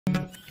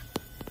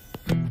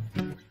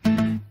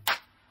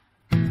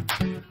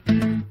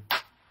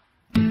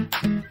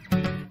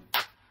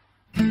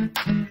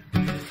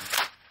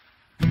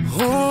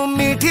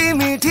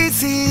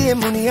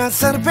Muniya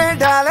sir पे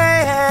डाले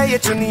है ये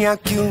चुनिया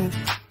क्यों,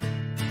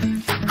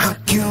 हाँ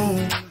क्यों।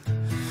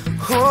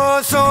 हो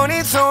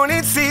सोनी सोनी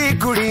सी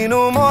कुड़ी नू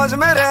मौज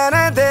में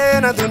रहने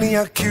देना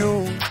दुनिया क्यों,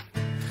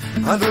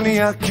 हाँ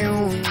दुनिया क्यों।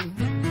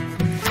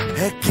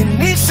 है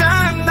कितनी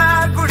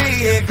शानदार कुड़ी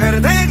ये कर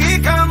देगी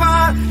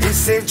कमाल,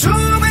 इसे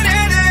झूमने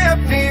दे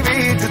अपनी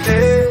बीत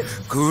दे।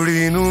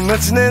 कुड़ी नू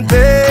नचने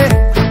दे,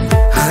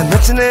 हाँ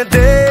नचने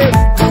दे,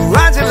 तू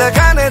आज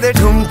लगाने दे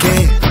ठुमके,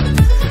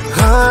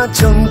 हाँ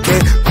चमके।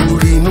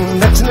 कुड़ी नू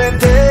नचने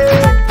दे,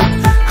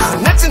 हाँ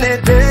नचने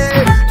दे,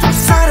 तू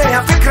सारे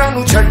आ फिक्रा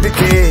नू छड्ड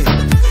के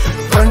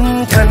बन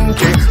ठन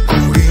के।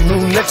 कुड़ी नू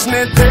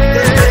नचने दे,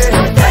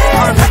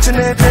 हाँ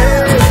नचने दे,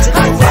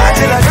 तू आज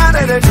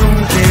लगाने दे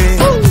ठुमके,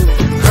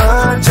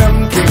 हाँ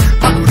चमके।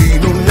 कुड़ी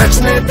नू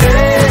नचने दे,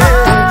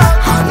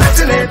 हाँ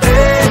नचने दे,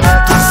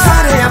 तू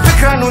सारे आ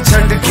फिक्रा नू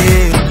छड्ड के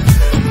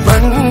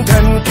बन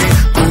ठन के।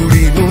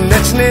 कुड़ी नू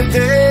नचने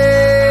दे।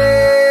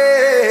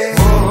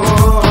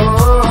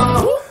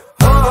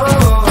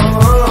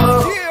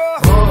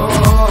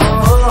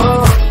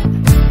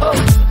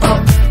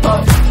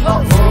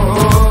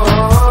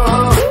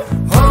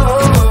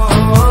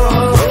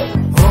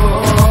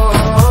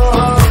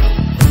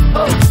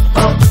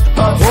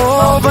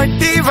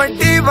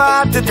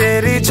 बात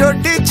तेरी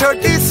छोटी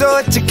छोटी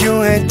सोच क्यों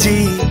है जी,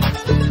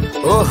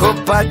 ओहो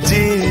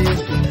पाजी।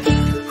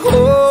 हो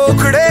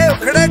उखड़े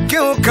उखड़े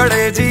क्यों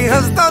खड़े जी,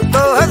 हंसता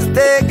तो हंस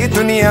देगी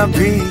दुनिया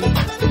भी,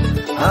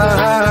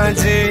 हाँ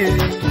जी।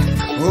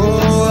 वो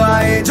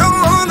आए जो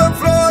ऑन द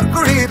फ्लोर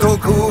कुड़ी तो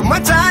खूब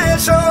मचाए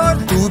शोर,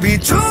 तू भी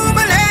झूम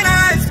लेना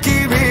इसकी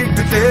बीट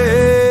पे।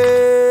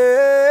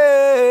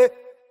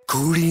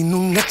 कुड़ी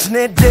नू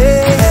नचने दे,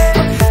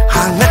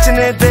 हाँ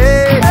नचने दे,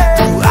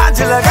 तू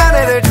आज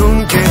लगाने दे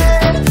ठुमके,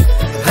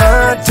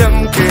 हाँ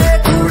चमके।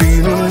 कुड़ी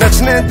नू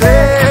नचने दे,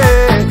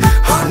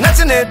 हाँ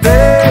नचने दे,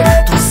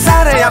 तू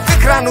सारे या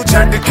फिक्रा नू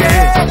छड्ड के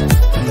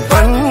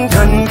बन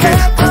ठन के।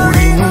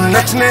 कुड़ी नू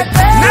नचने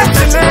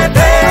नचने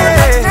दे,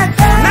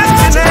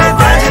 नचने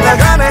दे,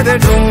 लगाने दे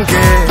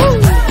ठुमके,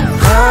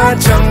 हाँ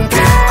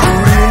चमके।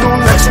 कुड़ी नू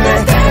नचने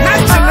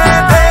नचने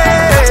दे,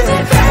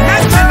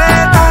 नचने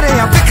तारे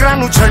या फिक्रा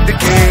नू छड्ड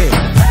के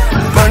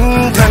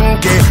बन ठन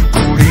के।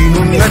 कुड़ी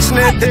नू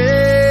नचने दे।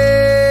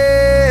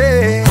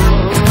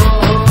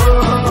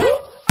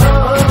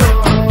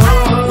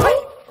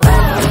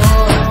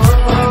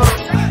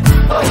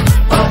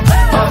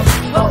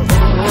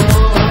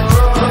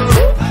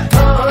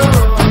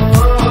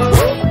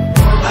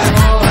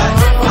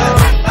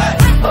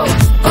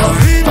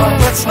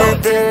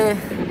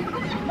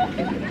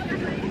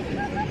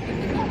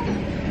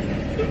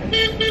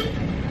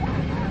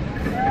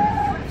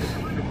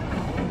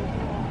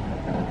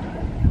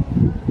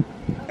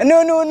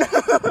 No.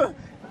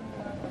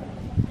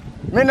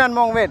 Menan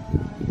mong wait.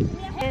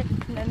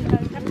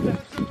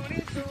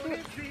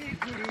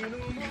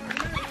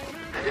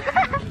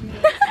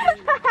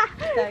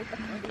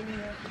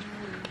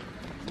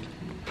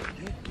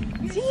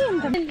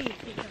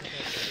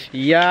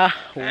 Yeah,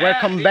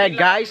 welcome back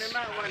guys.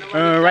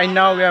 Right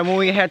now we are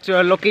moving ahead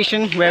to a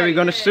location where we're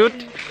gonna shoot.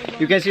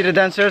 You can see the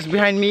dancers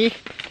behind me.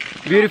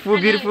 Beautiful,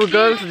 beautiful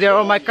girls. They are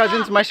all my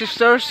cousins, my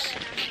sisters.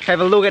 Have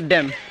a look at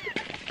them.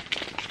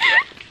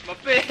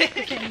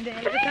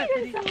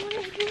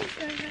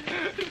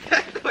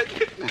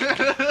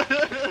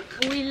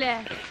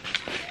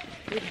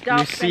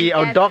 You see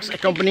our dogs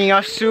accompanying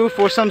us too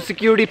for some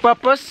security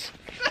purpose.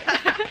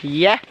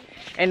 Yeah,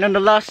 and on the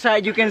last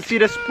side you can see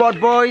the sport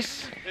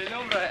boys.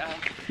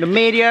 The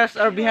medias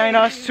are behind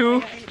us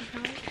too.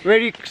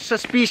 Very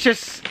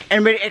suspicious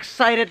and very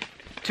excited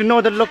to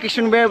know the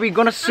location where we're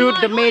gonna shoot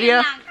the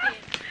media.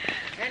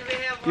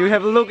 You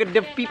have a look at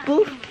the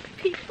people.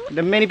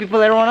 The many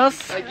people around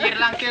us.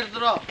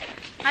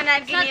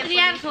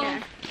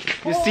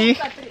 You see?